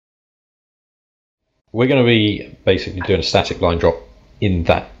we're going to be basically doing a static line drop in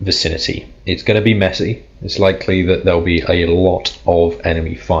that vicinity. It's going to be messy. It's likely that there'll be a lot of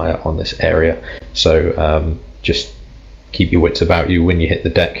enemy fire on this area. So just keep your wits about you when you hit the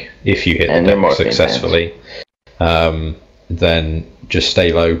deck. If you hit the deck successfully, then just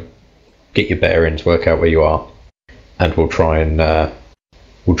stay low, get your bearings, work out where you are, and we'll try and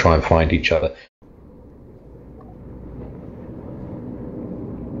find each other.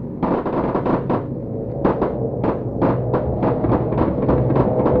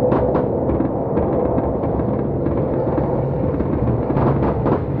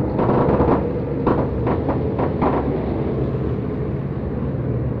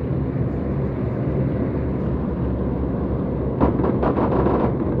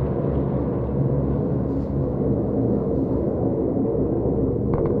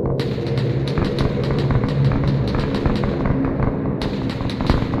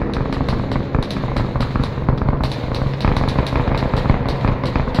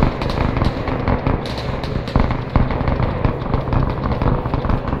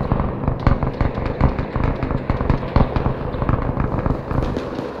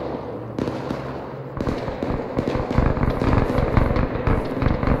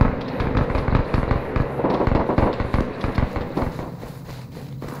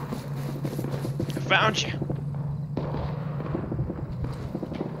 Found you.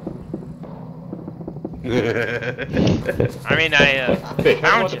 I mean, I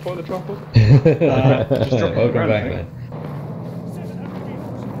found you. Just welcome back, man.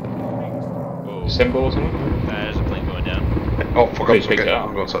 Symbol or something? There's a plane going down. Oh, fuck, I'm picked it up.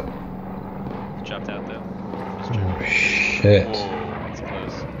 I'm going to. Dropped out though. Oh, shit. Whoa, that's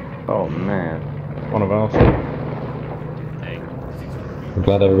close. Oh man. One of ours. Dang. I'm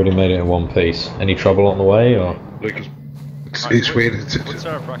glad everybody made it in one piece. Any trouble on the way, or? Lucas, it's weird. What's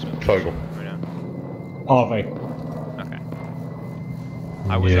our approximate Fogle. right now? RV. Okay.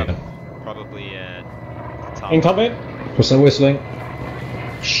 I was Yeah. up probably at the top. Incoming. What's that whistling?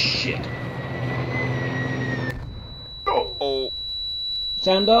 Shit. Oh.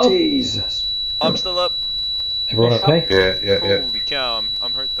 Stand up. Jesus. I'm still up. Everyone okay? Yeah. Holy cow,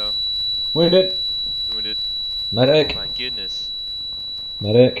 I'm hurt though. Wounded. Wounded. Medic. Oh my goodness.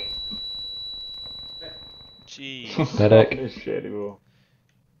 Medic. Jeez. Medic.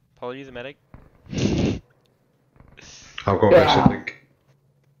 Paul, are you the medic? I've got a link.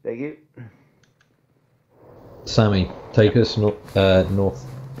 Thank you. Sammy, take us east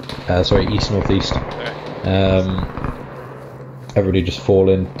northeast. Okay. Everybody just fall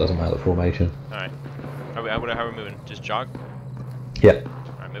in. Doesn't matter the formation. Alright. How are we moving? Just jog? Yeah.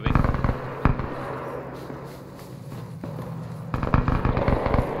 Alright, moving.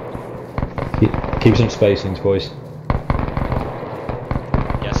 Keep some spacings, boys.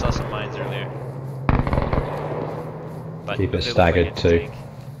 Yeah, I saw some mines earlier. But Keep it they look staggered like a too. tank.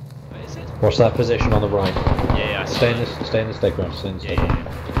 What is it? What's that position on the right? Yeah, I saw Stay in it. this dead ground. Stay in this dead Yeah. ground.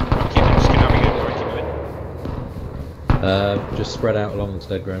 Keep moving. Just spread out along this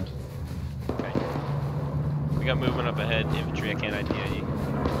dead ground. Okay. We got movement up ahead. Infantry, I can't ID you.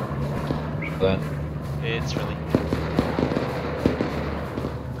 That. It's friendly.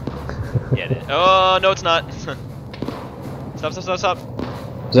 Yeah, it is. Oh, no, it's not. Stop. Is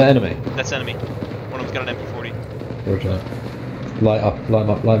that enemy? That's enemy. One of them's got an MP40. Roger that. Light up.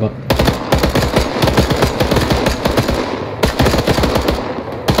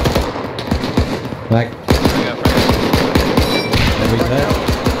 Back. I got friends. Enemies there.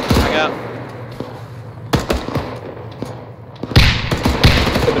 I got.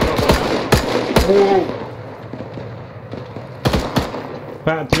 Whoa.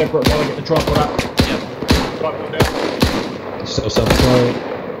 Bad deliberate while I get the drop on that. Yep. Right one down. Still self-deploying.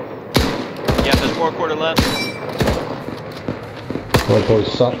 Yep, there's 4/4 left. Right,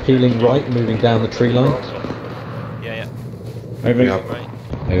 boys, start peeling right, moving down the tree line. Yeah. Moving. Yeah. Right.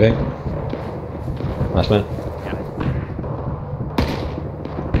 Moving. Nice man. Yeah.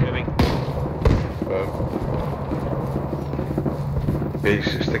 Moving. Yeah,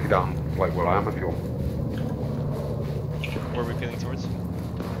 just stick it down like where I am if you want. Where are we peeling towards?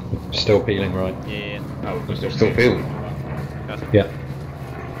 Still peeling right. Yeah. Oh, we're Still feeling. Got it. Yeah.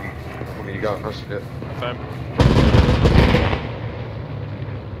 What do you got? That's it. Confirm.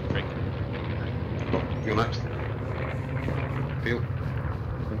 Drink. You're next. Feel.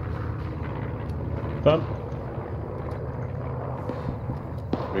 Done.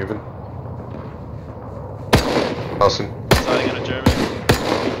 Moving. Passing. Sighting on a German.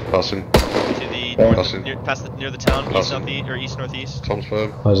 Passing. To the north, Passing. near the town, Passing. east northeast. Tom's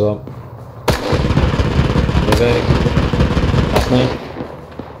firm. Eyes up. Moving. Last man.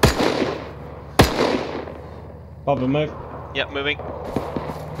 Pop and move. Yep, moving.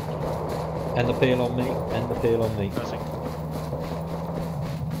 And the peel on me. And the peel on me. Crossing.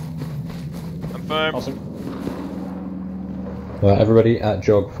 I'm firm. Awesome. Right, everybody at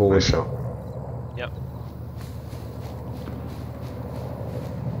jog forward. Nice shot. Yep.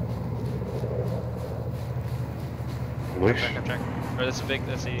 Nice. Back on track. Or that's a big,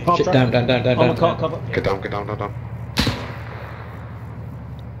 that's a... Pop Shit, track. down, down, down, down, On down. the cart, down. cover. Get down, get down, down, down.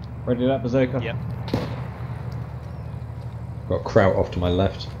 Ready that berserker. Yep. Got Kraut off to my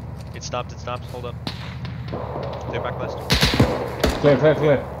left. It stopped, hold up. Clear back west. Clear, clear,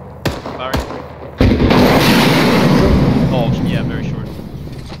 clear. Firing. Oh, yeah, very short.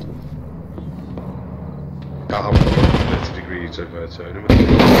 Can't have 30 degrees of turn. Good hit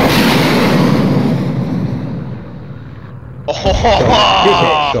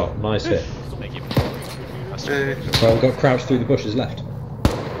Oh! shot, nice hit. Thank you. Well, we've got crouched through the bushes left.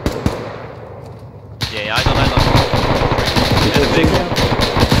 Yeah, eyes on. And a big one.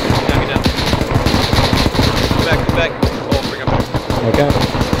 Get down. Go back. Oh, bring up. Smoke out.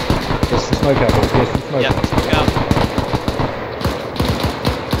 There's some smoke out, boys. There's some smoke Yep, out. smoke out.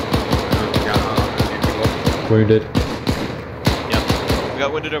 Wounded. Yep. We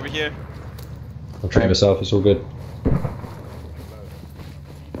got wounded over here. I'm treating myself, it's all good.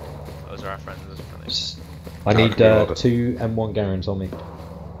 Those are our friends. Those are friendly. I need Reloaded. 2 M1 Garens on me.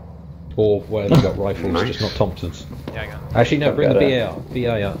 Or whatever you got, rifles, Nice. just not Thompsons. Yeah, I got it. Actually, no, bring the got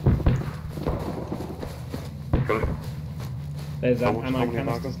BAR. Got it. There's How an much- ammo how many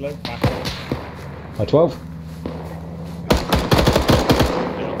canisters low. Back. My 12.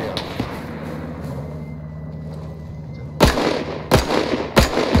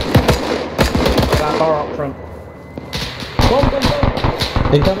 That bar up front.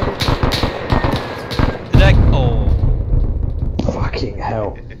 Bomb. Incoming. The deck. Oh. Fucking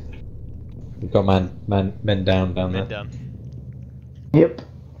hell. We've got men down Men there. down. Yep.